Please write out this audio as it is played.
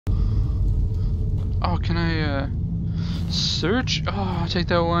Oh, can I search? Oh, take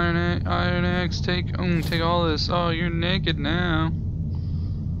that iron axe. Take all this. Oh, you're naked now.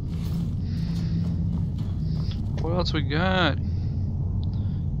 What else we got?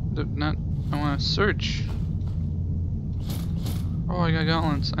 I want to search. Oh, I got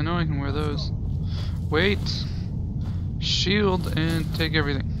gauntlets. I know I can wear those. Wait. Shield and take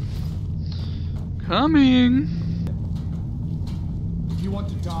everything. Coming. If you want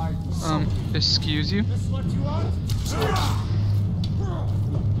to die, excuse you? this what you want?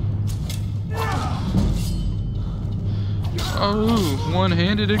 Oh,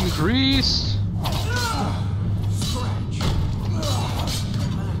 one-handed increase.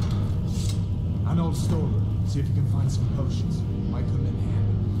 An old storeroom. See if you can find some potions. Might come in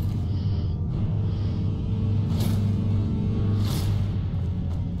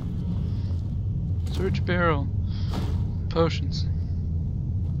handy. Search barrel. Potions.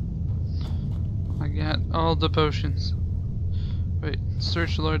 I got all the potions. Wait,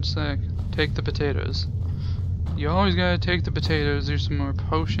 search large sack. Take the potatoes. You always gotta take the potatoes. There's some more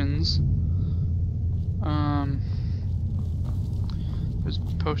potions. There's a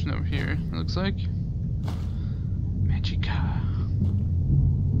potion over here, it looks like. Magica.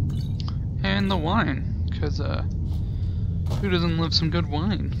 And the wine. Because, who doesn't love some good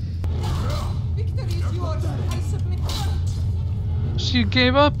wine? Victory is yours. I submit. She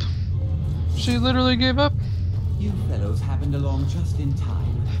gave up. She literally gave up. You fellows happened along just in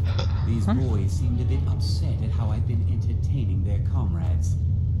time. These boys seemed a bit upset at how I've been entertaining their comrades.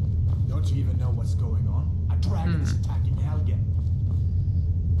 Don't you even know what's going on? A dragon is attacking Helgen.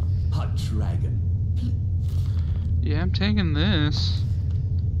 A dragon. Yeah, I'm taking this.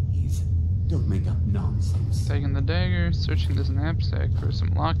 Please, don't make up nonsense. Taking the dagger, searching this knapsack for some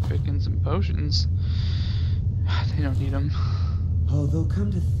lockpick and some potions. They don't need them. Although,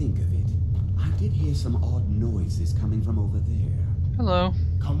 come to think of it, I did hear some odd noises coming from over there. Hello.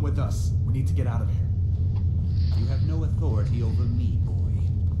 Come with us. We need to get out of here. You have no authority over me, boy.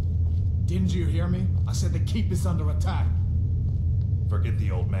 Didn't you hear me? I said the keep is under attack. Forget the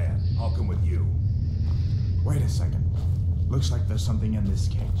old man. I'll come with you. Wait a second. Looks like there's something in this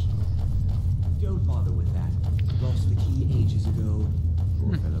cage. Don't bother with that. Lost the key ages ago.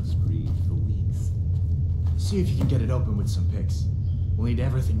 Poor fellow screamed for weeks. See if you can get it open with some picks. We'll need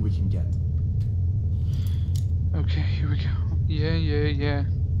everything we can get. Okay, here we go. Yeah.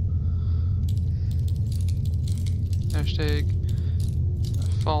 Hashtag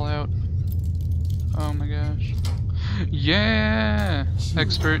Fallout. Oh my gosh. Yeah!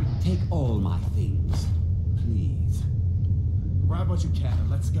 Expert. Take all my things, please. Grab what you can and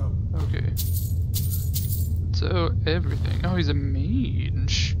let's go. Okay. So, everything. Oh, he's a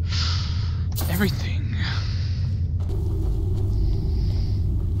mage. Everything.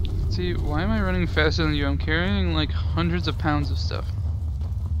 See, why am I running faster than you? I'm carrying like hundreds of pounds of stuff.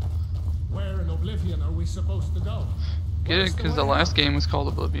 Where in Oblivion are we supposed to go? Get it? Because the last game was called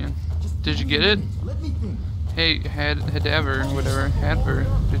Oblivion. Did you get it? Let me think. Hey, Hadaver, whatever. Hadver.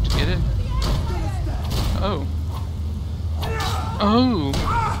 Did you get it? Oh. Oh!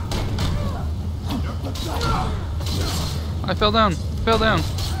 I fell down.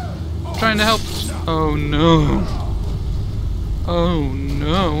 Trying to help. Oh no. Oh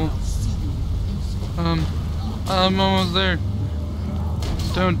no. I'm almost there.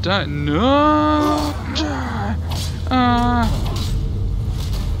 Don't die. No!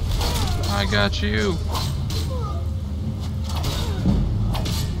 I got you.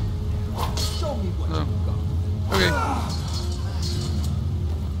 Oh. Okay.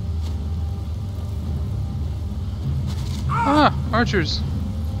 Ah! Archers!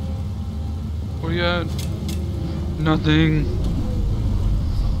 What do you got? Nothing.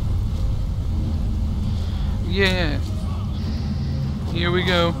 Yeah. Here we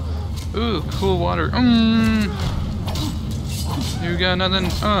go. Ooh, cool water. You got nothing.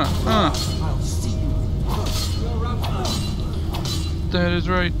 That is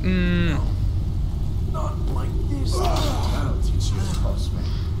right. Not like this. That'll teach you a close man.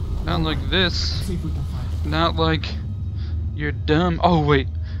 Not like this. See if we can find it. Not like you're dumb. Oh wait.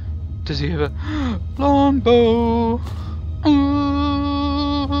 Does he have a longbow?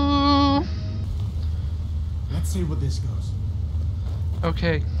 Ooh. Let's see where this goes.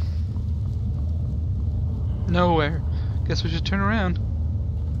 Okay. Nowhere. Guess we should turn around.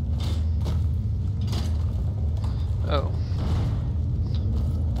 Oh.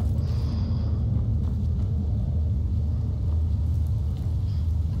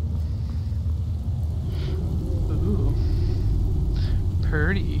 Ooh.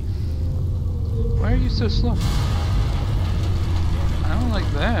 Purdy. Why are you so slow? I don't like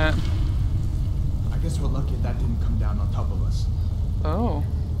that. I guess we're lucky that didn't come down on top of us. Oh.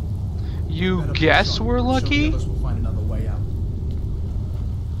 You Better guess push on. we're I'm sure lucky? the others will find another way out.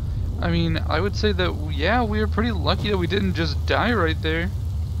 I mean, I would say that, yeah, we were pretty lucky that we didn't just die right there.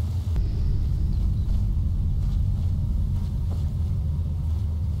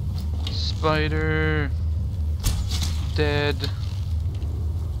 Spider. Dead.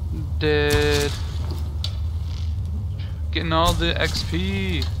 Dead. Getting all the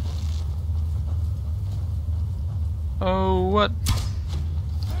XP. Oh, what?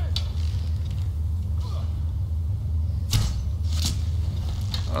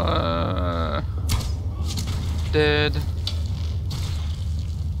 Dead.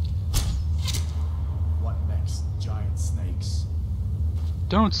 What next? Giant snakes.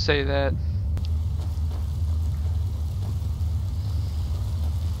 Don't say that.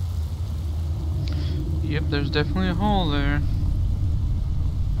 Yep, there's definitely a hole there.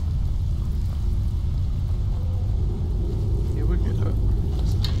 Here we go.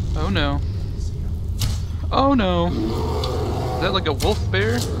 Oh no. Oh no. Is that like a wolf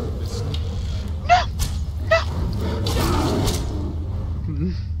bear? No!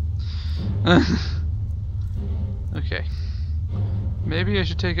 No! Okay. Maybe I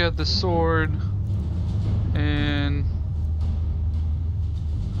should take out the sword and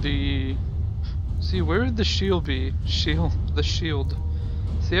the... See, where would the shield be? The shield.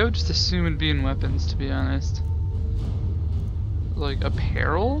 See, I would just assume it'd be in weapons, to be honest. Like,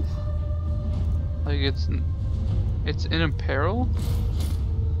 apparel? Like, it's in apparel?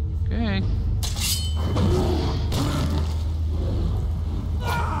 Okay.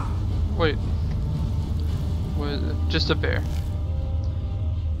 Wait. What is it? Just a bear.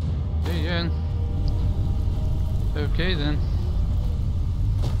 Okay, yeah. Okay, then.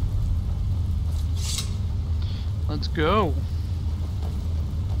 Let's go.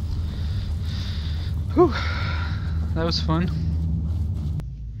 Whew. That was fun.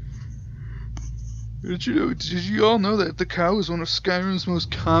 Did you all know that the cow is one of Skyrim's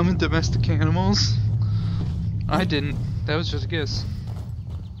most common domestic animals? I didn't. That was just a guess.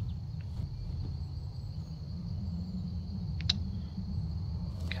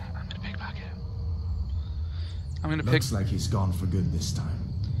 God, I'm gonna pickpocket him. I'm gonna pick. Looks like he's gone for good this time.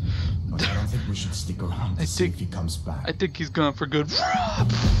 But I don't think we should stick around to see if he comes back. I think he's gone for good.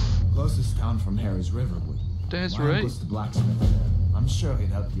 Closest town from here is Riverwood. That's My right. uncle's the blacksmith there. I'm sure he'd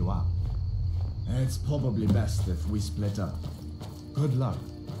help you out. It's probably best if we split up. Good luck.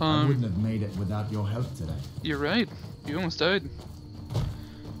 I wouldn't have made it without your help today. You're right. You almost died.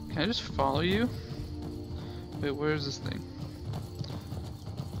 Can I just follow you? Wait, where's this thing?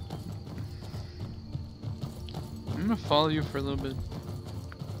 I'm gonna follow you for a little bit.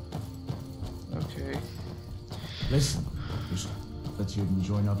 Okay. Listen, that you can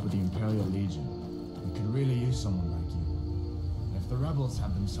join up with the Imperial Legion. We could really use someone like you. If the rebels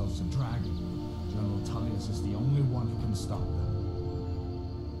have themselves a dragon, General Tullius is the only one who can stop them.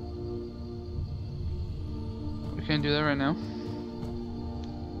 We can't do that right now.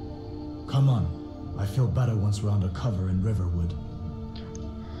 Come on. I feel better once we're undercover in Riverwood.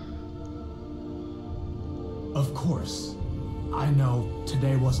 Of course. I know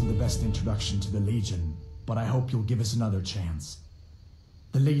today wasn't the best introduction to the Legion, but I hope you'll give us another chance.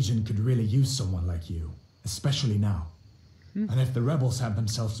 The Legion could really use someone like you, especially now. And if the rebels have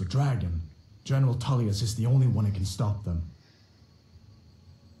themselves a dragon, General Tullius is the only one who can stop them.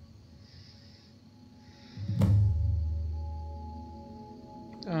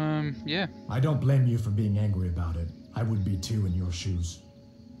 Yeah. I don't blame you for being angry about it. I would be too in your shoes.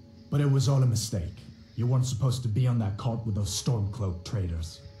 But it was all a mistake. You weren't supposed to be on that cart with those Stormcloak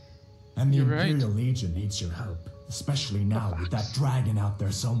traitors. And the You're right. Imperial Legion needs your help, especially now with that dragon out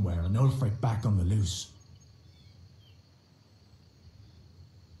there somewhere and Ulfric back on the loose.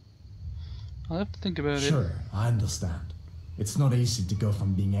 I'll have to think about it. Sure, I understand. It's not easy to go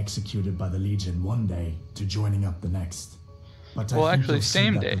from being executed by the Legion one day to joining up the next. But Well, I think actually, you'll see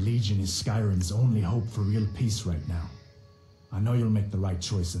same that day. the Legion is Skyrim's only hope for real peace right now. I know you'll make the right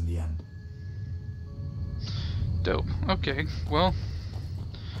choice in the end. Dope. Okay, well,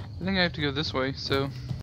 I think I have to go this way, so